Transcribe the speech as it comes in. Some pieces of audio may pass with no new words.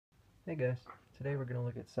Hey guys, today we're going to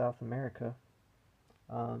look at South America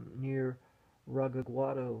near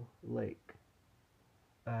Rogaguado Lake.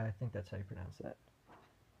 I think that's how you pronounce that.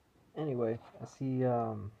 Anyway, I see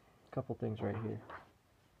a couple things right here.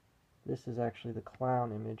 This is actually the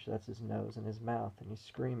clown image, that's his nose and his mouth, and he's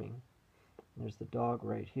screaming. And there's the dog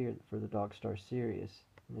right here for the dog star Sirius,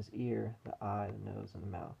 and his ear, the eye, the nose, and the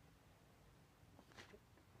mouth.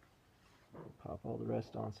 I'll pop all the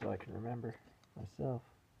rest on so I can remember myself.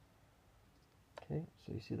 Okay,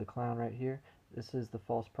 so you see the clown right here. This is the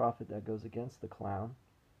false prophet that goes against the clown.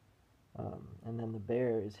 And then the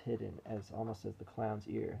bear is hidden as almost as the clown's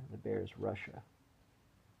ear. The bear is Russia.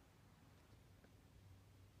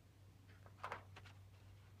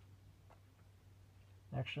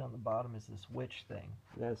 Actually, on the bottom is this witch thing.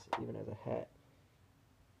 That even has a hat.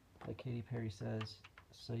 Like Katy Perry says,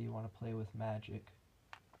 so you want to play with magic.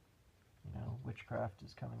 You know, witchcraft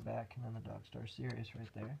is coming back, and then the dog star Sirius right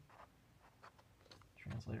there.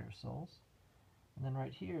 Translator of souls. And then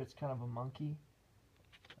right here it's kind of a monkey.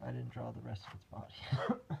 I didn't draw the rest of its body.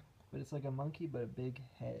 But it's like a monkey but a big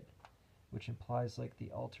head, which implies like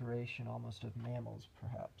the alteration almost of mammals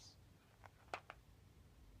perhaps.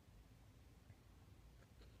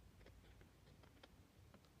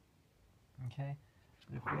 Okay,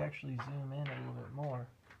 but if we actually zoom in a little bit more,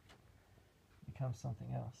 it becomes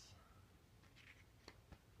something else.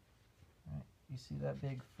 Right, you see that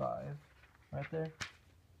big 5 right there?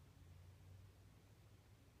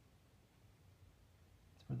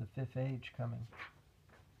 For the 5th age coming.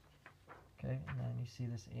 Okay, and then you see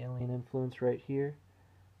this alien influence right here.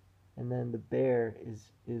 And then the bear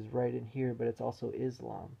is right in here, but it's also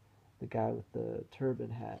Islam. The guy with the turban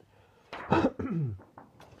hat.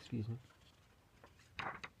 Excuse me.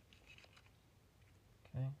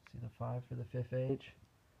 Okay, see the 5 for the 5th age.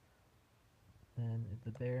 Then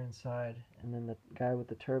the bear inside, and then the guy with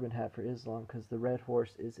the turban hat for Islam, because the red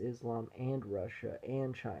horse is Islam and Russia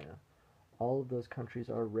and China. All of those countries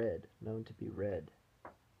are red, known to be red.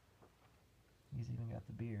 He's even got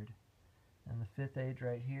the beard. And the 5th age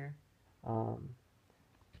right here,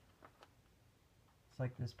 it's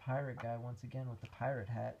like this pirate guy once again with the pirate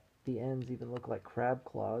hat. The ends even look like crab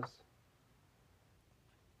claws,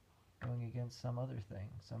 going against some other thing,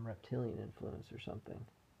 some reptilian influence or something.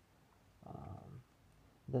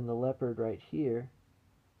 Then the leopard right here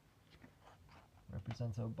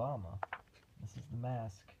represents Obama. This is the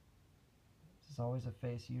mask. There's always a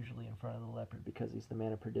face usually in front of the leopard because he's the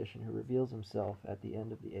man of perdition who reveals himself at the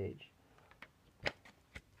end of the age.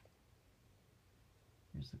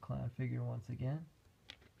 Here's the clown figure once again.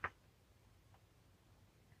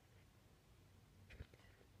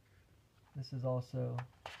 This is also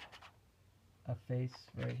a face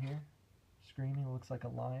right here, screaming, looks like a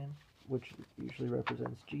lion, which usually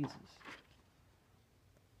represents Jesus.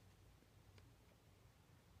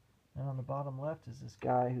 And on the bottom left is this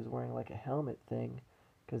guy who's wearing like a helmet thing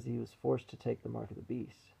because he was forced to take the mark of the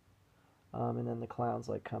beast. And then the clowns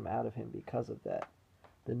like come out of him because of that.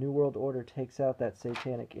 The New World Order takes out that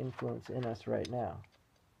satanic influence in us right now.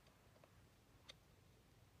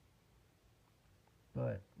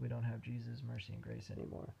 But we don't have Jesus' mercy and grace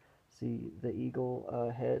anymore. See the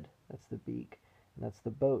eagle head? That's the beak. And that's the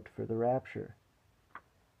boat for the rapture.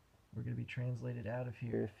 We're going to be translated out of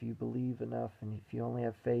here if you believe enough and if you only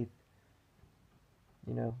have faith,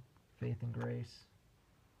 you know, faith and grace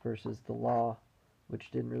versus the law,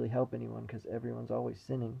 which didn't really help anyone because everyone's always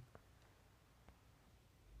sinning.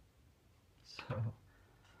 So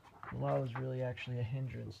the law was really actually a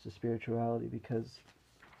hindrance to spirituality because,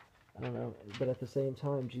 I don't know, but at the same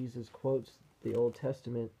time Jesus quotes the Old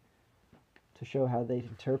Testament to show how they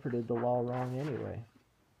interpreted the law wrong anyway.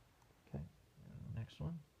 Okay, next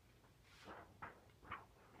one.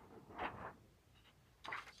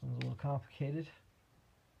 This one's a little complicated.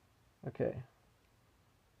 Okay.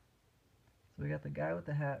 So we got the guy with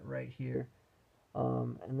the hat right here.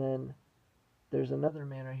 And then there's another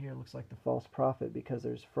man right here, looks like the false prophet because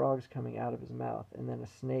there's frogs coming out of his mouth. And then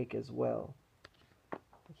a snake as well.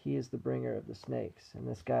 He is the bringer of the snakes. And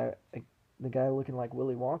this guy, the guy looking like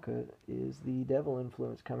Willy Wonka, is the devil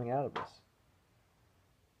influence coming out of us.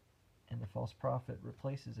 And the false prophet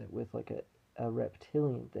replaces it with like a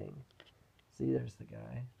reptilian thing. See, there's the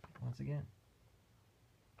guy once again.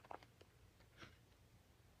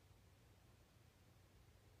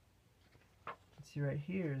 See right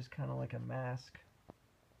here is kind of like a mask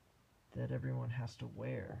that everyone has to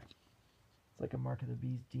wear. It's like a Mark of the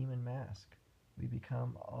Beast demon mask. We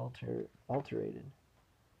become alterated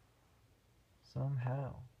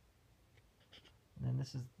somehow. And then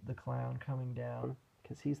this is the clown coming down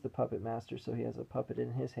because he's the puppet master, so he has a puppet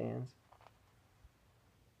in his hands.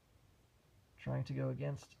 trying to go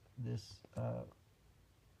against this,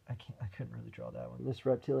 I couldn't really draw that one. This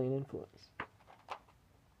reptilian influence.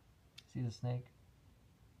 See the snake?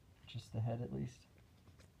 Just the head at least.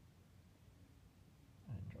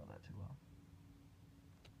 I didn't draw that too well.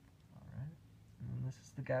 Alright. And this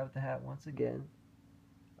is the guy with the hat once again.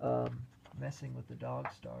 Messing with the dog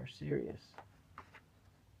star Sirius.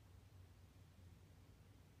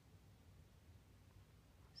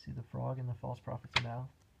 See the frog in the false prophet's mouth?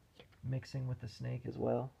 Mixing with the snake as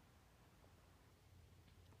well.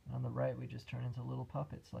 And on the right we just turn into little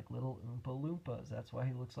puppets, like little Oompa Loompas. That's why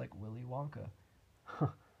he looks like Willy Wonka.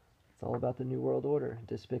 It's all about the New World Order.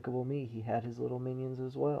 Despicable Me, he had his little minions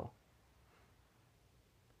as well.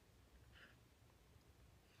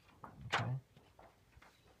 Okay.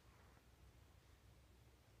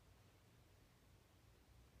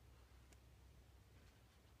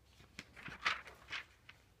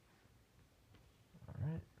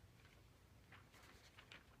 Alright.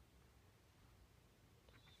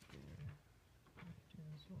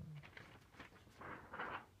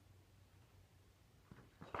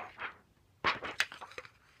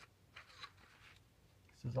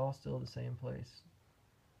 This is all still the same place.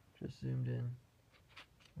 Just zoomed in.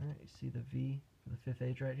 Alright, you see the V for the 5th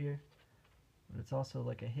age right here? But it's also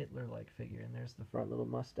like a Hitler-like figure, and there's the front little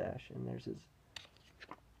mustache, and there's his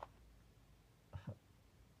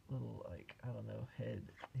little, like, I don't know, head.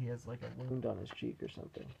 He has like a wound on his cheek or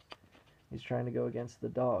something. He's trying to go against the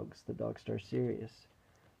dogs, the dog star Sirius.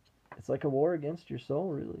 It's like a war against your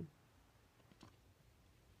soul, really.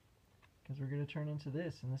 Because we're going to turn into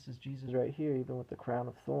this, and this is Jesus right here, even with the crown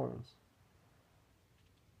of thorns.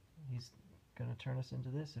 He's going to turn us into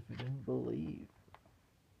this if we didn't believe.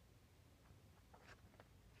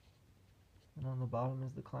 And on the bottom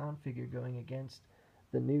is the clown figure going against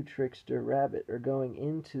the new trickster rabbit, or going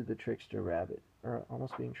into the trickster rabbit, or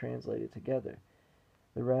almost being translated together.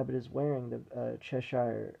 The rabbit is wearing the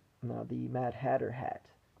the Mad Hatter hat,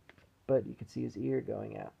 but you can see his ear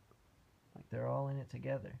going out. Like they're all in it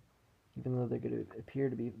together, even though they're going to appear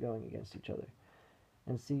to be going against each other.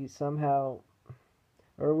 And see, somehow,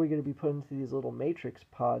 or are we going to be put into these little matrix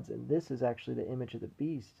pods, and this is actually the image of the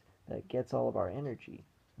beast that gets all of our energy,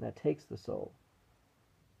 and that takes the soul.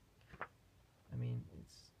 I mean,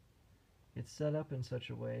 it's set up in such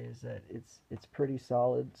a way is that it's pretty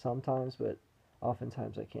solid sometimes, but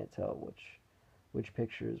oftentimes I can't tell which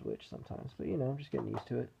picture is which sometimes. But you know, I'm just getting used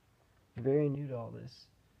to it. I'm very new to all this.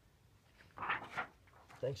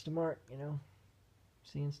 Thanks to Mark, you know,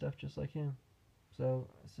 seeing stuff just like him. So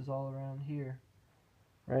this is all around here.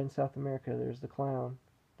 Right in South America, there's the clown,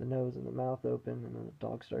 the nose and the mouth open, and then the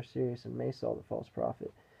dog star Sirius and Mesa, the false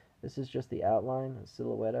prophet. This is just the outline, a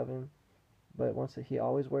silhouette of him. But he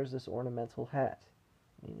always wears this ornamental hat.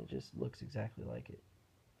 I mean, it just looks exactly like it.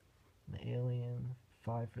 And the alien,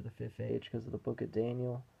 5 for the 5th age because of the Book of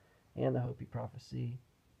Daniel and the Hopi prophecy.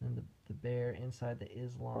 And the bear inside the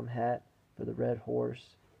Islam hat for the red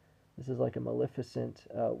horse. This is like a Maleficent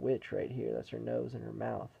witch right here. That's her nose and her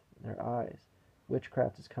mouth and her eyes.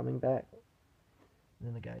 Witchcraft is coming back. And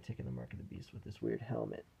then the guy taking the mark of the beast with this weird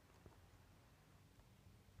helmet.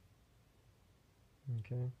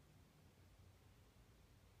 Okay.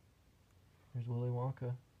 There's Willy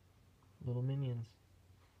Wonka. Little minions.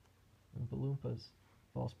 Oompa Loompas.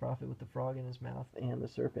 False prophet with the frog in his mouth and the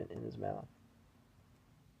serpent in his mouth.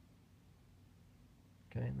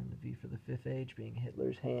 Okay, and then the V for the 5th age being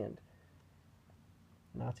Hitler's hand.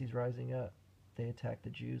 Nazis rising up. They attacked the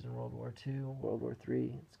Jews in World War II. World War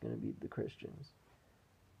III, it's going to be the Christians.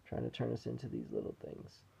 Trying to turn us into these little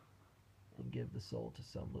things. And give the soul to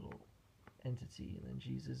some little entity. And then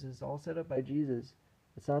Jesus is all set up by Jesus.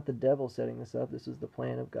 It's not the devil setting this up. This is the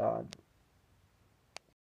plan of God.